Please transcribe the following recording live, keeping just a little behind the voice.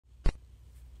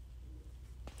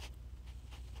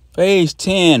Phase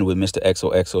 10 with Mr.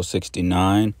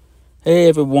 XOXO69. Hey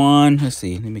everyone. Let's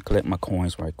see. Let me collect my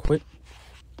coins right quick.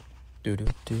 We're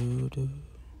going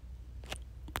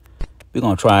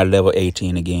to try level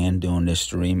 18 again doing this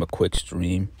stream, a quick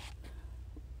stream.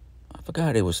 I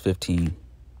forgot it was 15.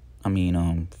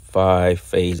 5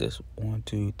 phases. 1,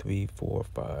 2, 3, 4,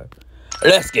 5.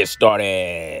 Let's get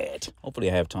started.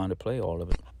 Hopefully I have time to play all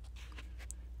of it.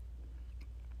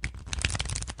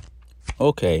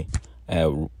 Okay.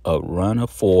 A run of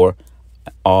 4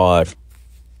 odd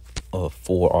of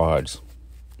 4 odds.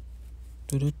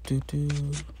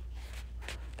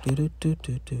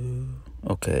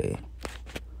 Okay.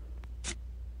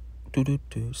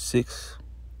 6,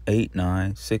 8,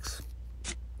 9, 6,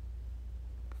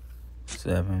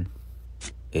 7,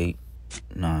 8,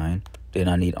 9. Then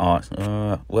I need odds.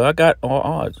 Well, I got all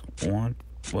odds. 1.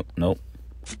 Nope.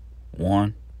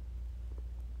 1.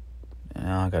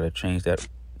 Now I gotta change that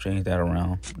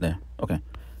around. There. Okay.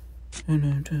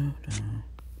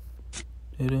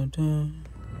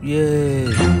 Yay.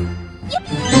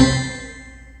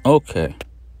 Okay.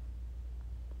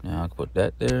 Now I'll put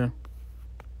that there.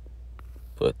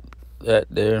 Put that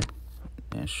there.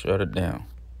 And shut it down.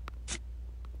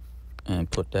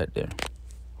 And put that there.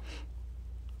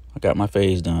 I got my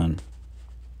phase done.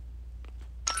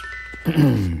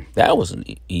 That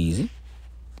wasn't easy.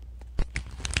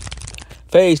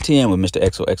 Phase 10 with Mr.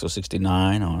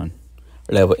 XOXO69 on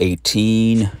level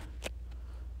 18.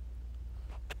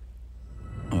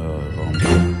 On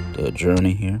the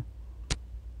journey here.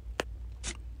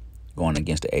 Going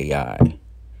against the AI.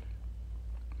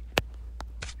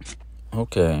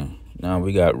 Okay. Now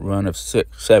we got run of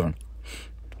 7.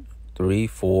 3,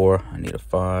 4. I need a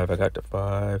 5. I got the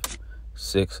 5.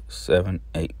 6, 7,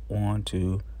 8. 1,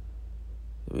 2,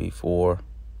 3, 4.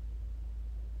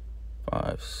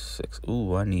 5, 6.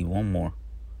 Ooh, I need one more.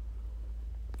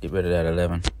 Get rid of that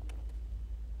 11.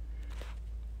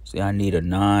 See, I need a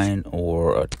 9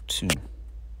 or a 2.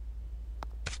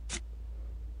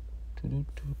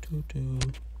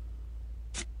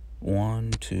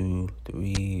 1, 2,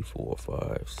 3, 4,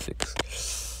 5,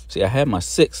 6. See, I had my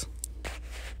 6.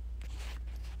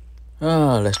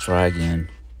 Let's try again.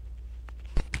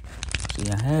 See,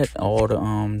 I had all the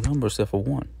numbers except for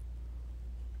 1.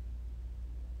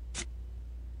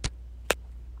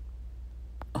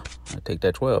 I take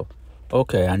that 12.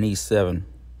 Okay, I need 7.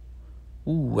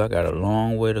 Ooh, I got a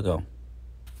long way to go.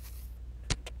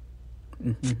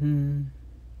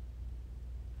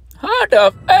 How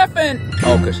the effing?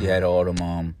 Oh, because she had all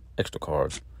them extra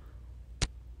cards.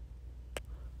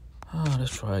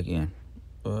 Let's try again.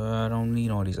 I don't need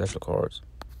all these extra cards.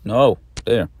 No,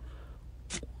 there.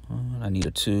 I need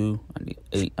a 2. I need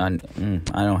 8. I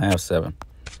don't have 7.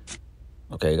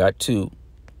 Okay, got 2.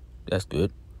 That's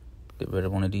good. Get rid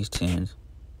of one of these 10s.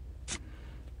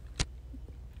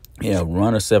 Yeah,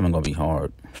 run of 7 gonna be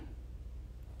hard.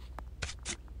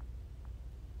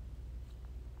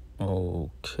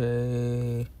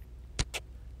 Okay.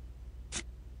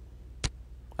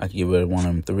 I can get rid of one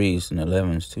of them 3s and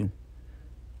 11s too.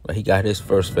 But he got his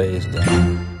first phase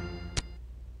done.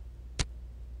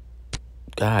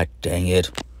 God dang it.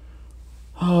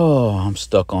 Oh, I'm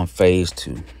stuck on phase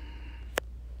 2.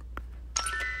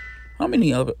 How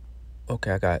many other?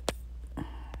 Okay, I got.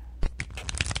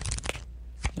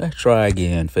 Let's try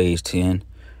again. Phase 10.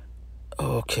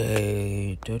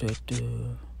 Okay.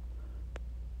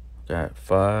 Got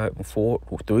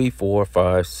 3, 4,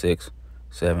 5, 6,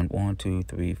 7. 1, 2,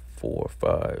 3, 4,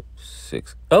 5,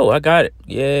 6. Oh, I got it.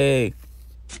 Yay.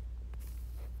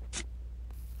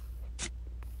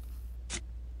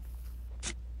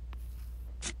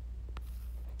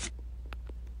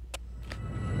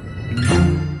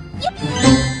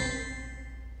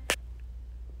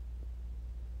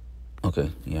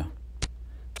 Okay, yeah.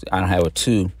 See, I don't have a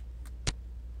 2.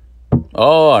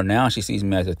 Oh, now she sees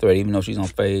me as a threat, even though she's on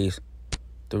phase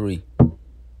 3.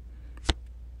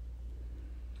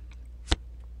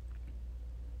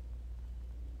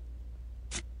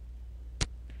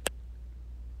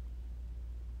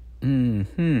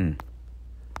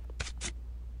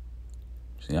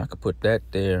 See, I could put that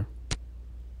there.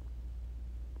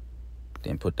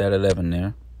 Then put that 11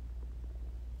 there.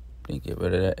 Then get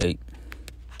rid of that 8.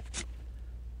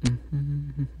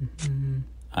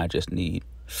 I just need.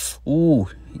 Ooh,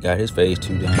 he got his phase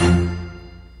 2 down.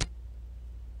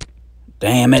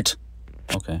 Damn it.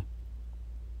 Okay.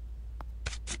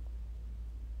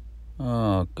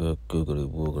 Oh, good googly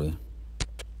woogly.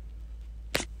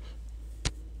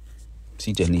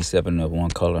 She just needs 7 of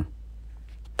one color.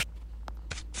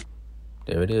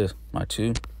 There it is. My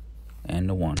 2 and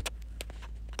the 1.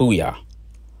 Booyah.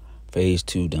 Phase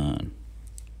 2 done.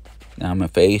 Now I'm in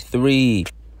phase 3.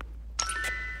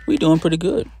 We doing pretty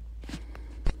good.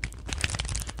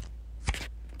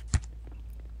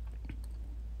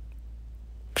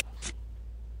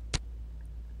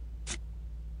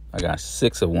 I got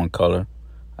 6 of one color.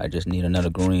 I just need another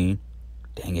green.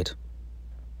 Dang it.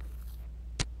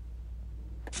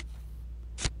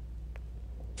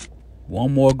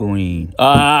 One more green.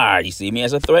 Ah, you see me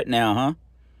as a threat now, huh?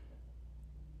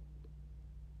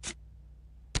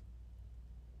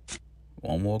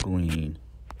 One more green.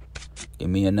 Give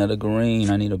me another green.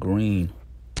 I need a green.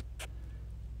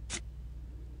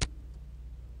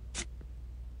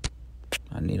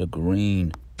 I need a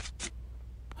green.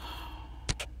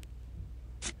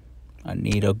 I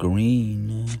need a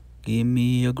green. Give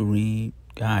me a green.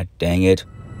 God dang it.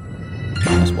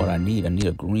 That's what I need. I need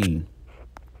a green.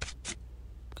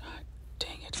 God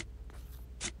dang it.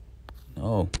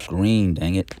 No, green,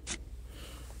 dang it.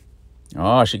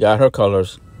 Oh, she got her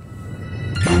colors.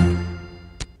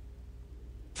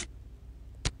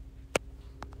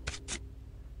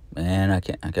 Man, I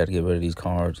gotta get rid of these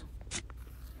cards.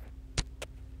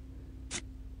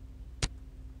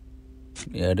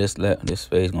 Yeah, this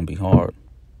phase gonna be hard.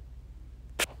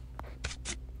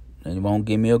 They won't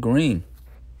give me a green.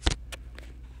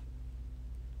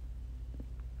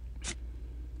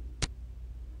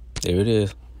 There it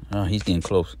is. Oh, he's getting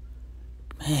close.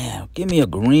 Man, give me a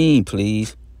green,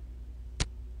 please.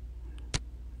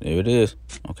 There it is.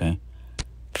 Okay.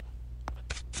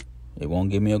 It won't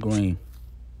give me a green.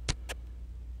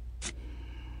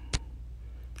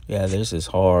 Yeah, this is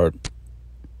hard.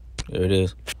 There it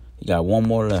is. You got one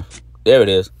more left. There it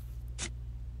is.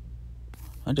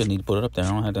 I just need to put it up there. I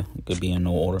don't have to. It could be in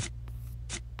no order.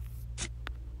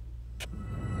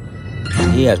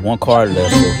 He has one card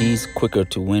left, so he's quicker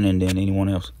to winning than anyone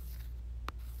else.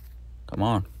 Come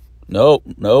on. Nope,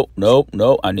 nope, nope,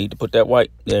 nope. I need to put that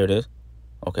white. There it is.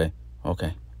 Okay,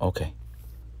 okay, okay.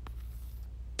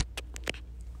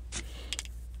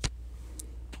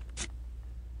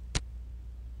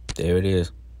 There it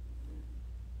is.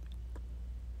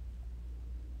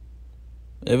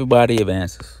 Everybody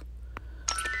advances.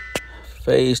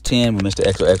 Phase 10 with Mr.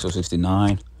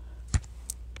 XO69.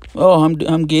 Oh,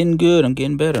 I'm getting good. I'm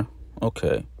getting better.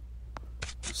 Okay.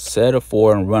 Set of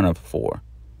 4 and run of 4.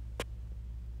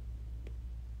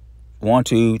 1,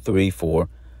 2, 3, 4.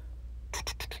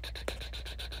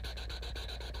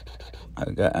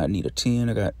 I need a 10.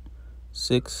 I got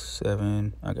 6,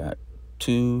 7. I got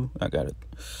 2. I got a.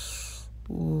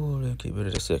 Ooh, let's get rid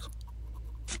of the 6.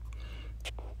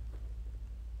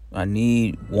 I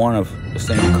need one of the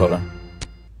same color.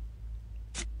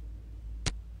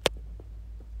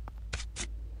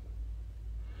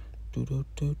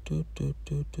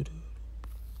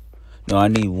 No, I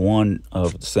need one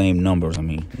of the same numbers. I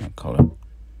mean, not color.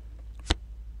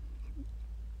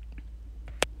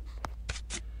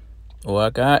 Oh, I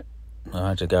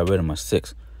just got rid of my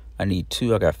 6. I need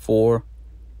 2. I got 4.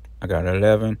 I got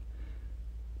 11.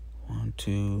 1,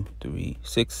 2, 3,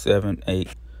 6, 7,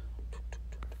 8.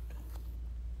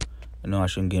 No, I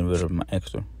shouldn't get rid of my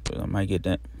extra, because I might get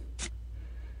that.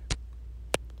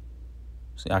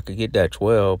 See, I could get that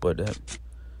 12, but that.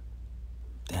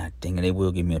 God dang it, they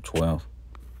will give me a 12.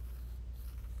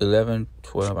 11,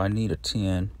 12. I need a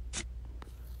 10.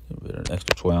 Get rid of the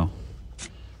extra 12.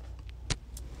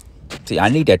 See, I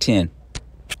need that 10.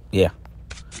 Yeah.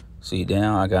 See,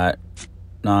 now I got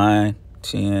 9,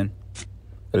 10,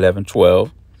 11,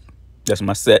 12. That's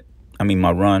my set. I mean,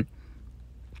 my run.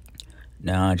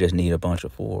 Now I just need a bunch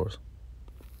of 4s.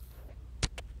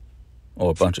 Or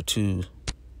a bunch of 2s.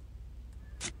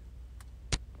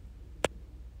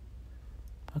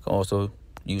 I can also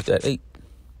use that 8.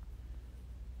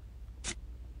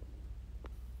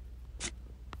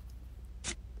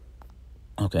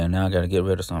 Okay, now I gotta get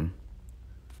rid of something.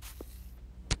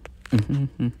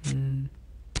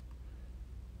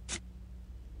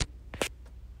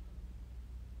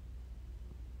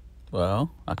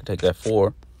 Well, I can take that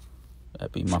 4.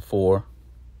 That'd be my 4.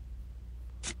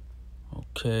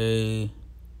 Okay.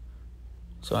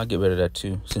 So I get rid of that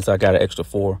 2. Since I got an extra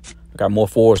 4. I got more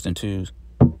 4s than 2s.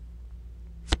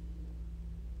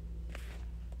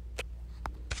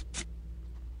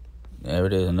 There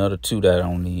it is. Another 2 that I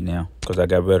don't need now, because I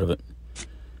got rid of it.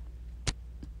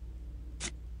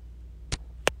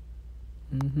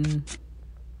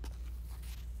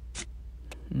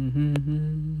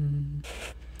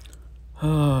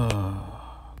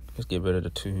 Let's get rid of the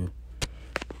 2.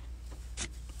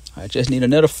 I just need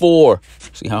another 4.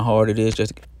 See how hard it is?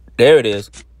 There it is.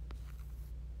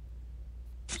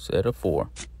 Set of 4.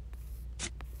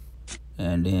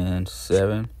 And then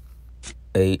 7,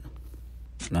 8,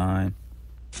 9,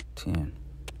 10.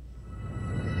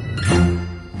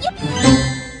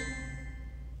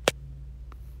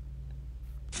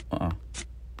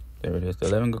 There it is. The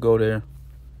 11 could go there.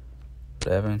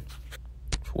 11,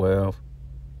 12.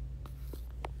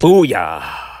 Booyah!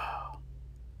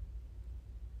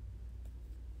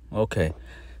 Okay.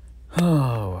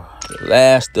 Oh,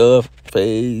 last of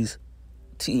phase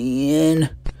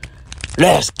 10.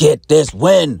 Let's get this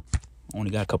win. Only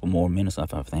got a couple more minutes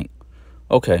left, I think.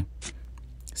 Okay.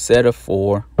 Set of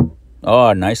 4.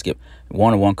 Oh, nice skip.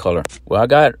 1 of 1 color. Well, I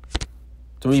got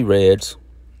 3 reds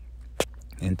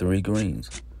and 3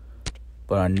 greens.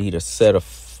 But I need a set of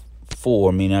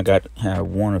 4, meaning I got to have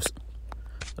 1 of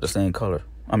the same color.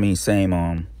 I mean,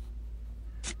 same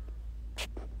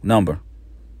number.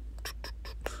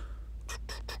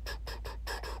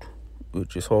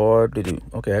 Which is hard to do.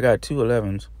 Okay, I got 2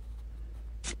 11s.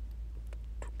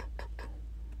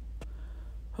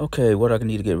 Okay, what I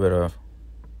need to get rid of?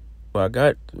 Well, I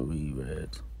got 3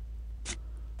 reds.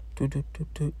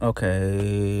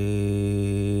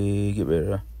 Okay, get rid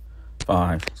of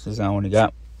 5. Since I only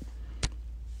got.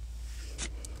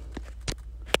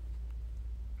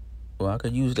 Well, I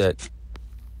could use that.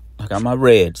 I got my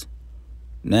reds.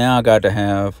 Now I got to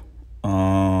have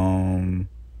 1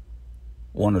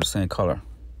 of the same color.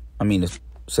 I mean the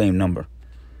same number.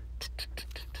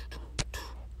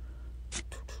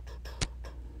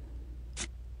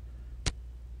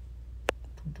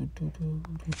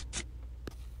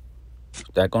 Is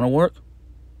that gonna work?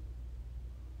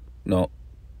 No.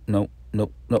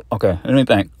 Okay, let me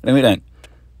think.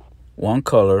 1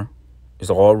 color is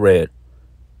all red.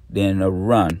 Then a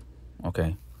run.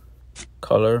 Okay.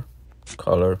 Color.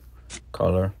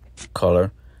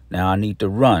 Now I need to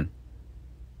run.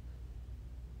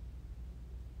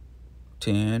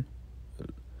 10,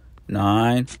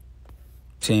 9,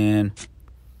 10,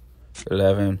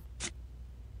 11.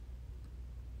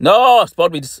 No, it's supposed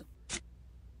to be this.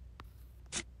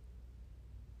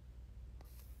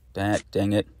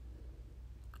 Dang it.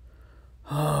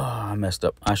 Oh, I messed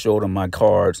up. I showed them my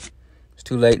cards. It's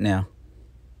too late now.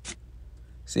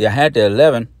 See, I had the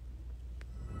 11.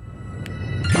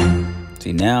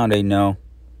 See, now they know.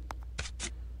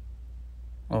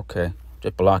 Okay,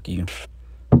 just block you.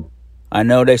 I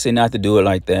know they say not to do it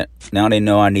like that. Now they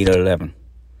know I need an 11.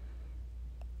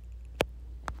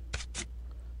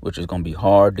 Which is going to be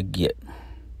hard to get.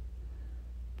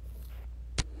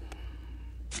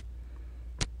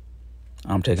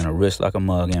 I'm taking a risk like a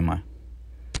mug, am I?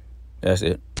 That's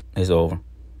it. It's over.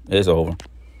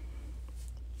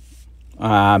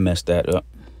 I messed that up.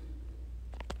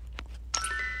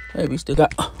 Hey, we still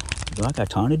got... Do I got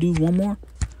time to do one more?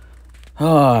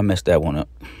 Oh, I messed that one up.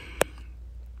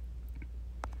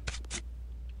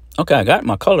 Okay, I got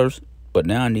my colors, but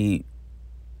now I need...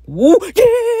 Woo!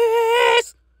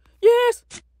 Yes!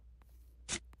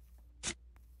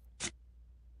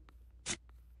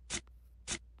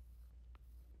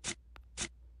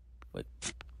 Wait.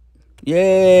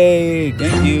 Yay!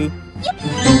 Thank you.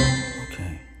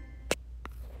 Okay.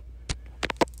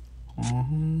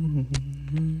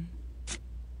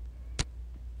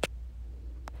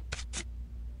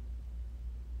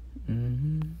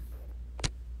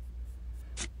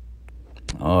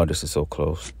 Oh, this is so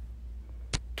close.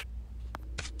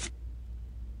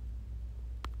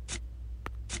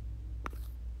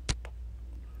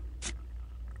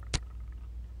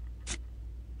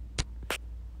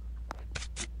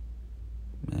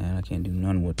 Man, I can't do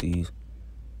none with these.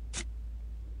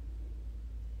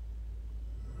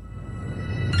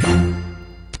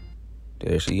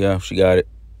 There she go. She got it.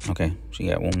 Okay, she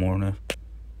got one more left.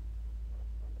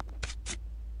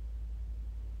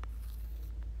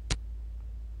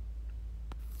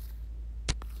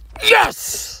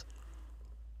 Yes!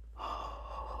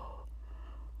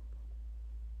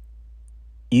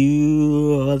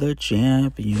 You are the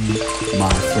champion,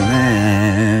 my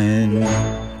friend.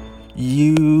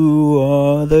 You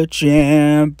are the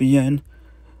champion.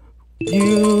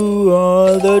 You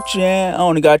are the champ. I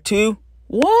only got 2.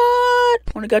 What?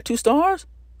 Only got 2 stars?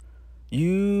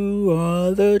 You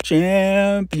are the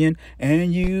champion,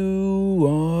 and you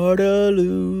are the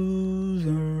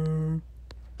loser.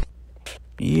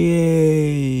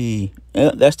 Yay.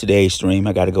 That's today's stream.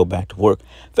 I got to go back to work.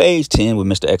 Phase 10 with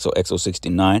Mr.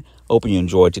 XO69. Hoping you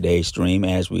enjoyed today's stream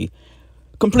as we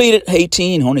completed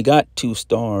 18. Only got 2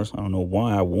 stars. I don't know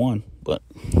why I won, but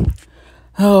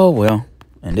oh well.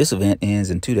 And this event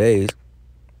ends in 2 days.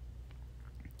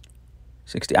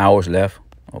 60 hours left.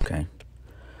 Okay.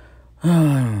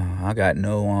 I got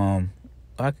no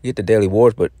I could get the daily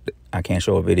wars, but I can't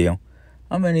show a video.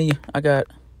 How many? I got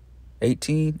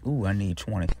 18. Ooh, I need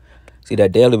 20. See,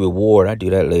 that daily reward, I do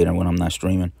that later when I'm not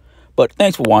streaming. But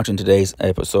thanks for watching today's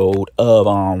episode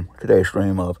of today's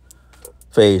stream of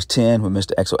Phase 10 with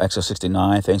Mr.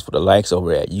 XOXO69. Thanks for the likes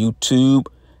over at YouTube.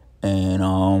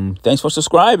 And thanks for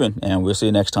subscribing. And we'll see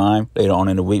you next time. Later on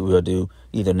in the week,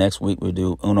 either next week we'll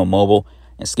do Uno Mobile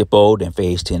and Skippo, then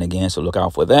Phase 10 again. So look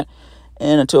out for that.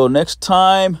 And until next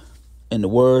time, in the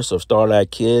words of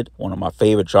Starlight Kid, one of my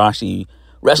favorite Joshi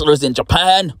wrestlers in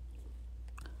Japan,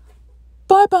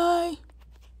 bye-bye.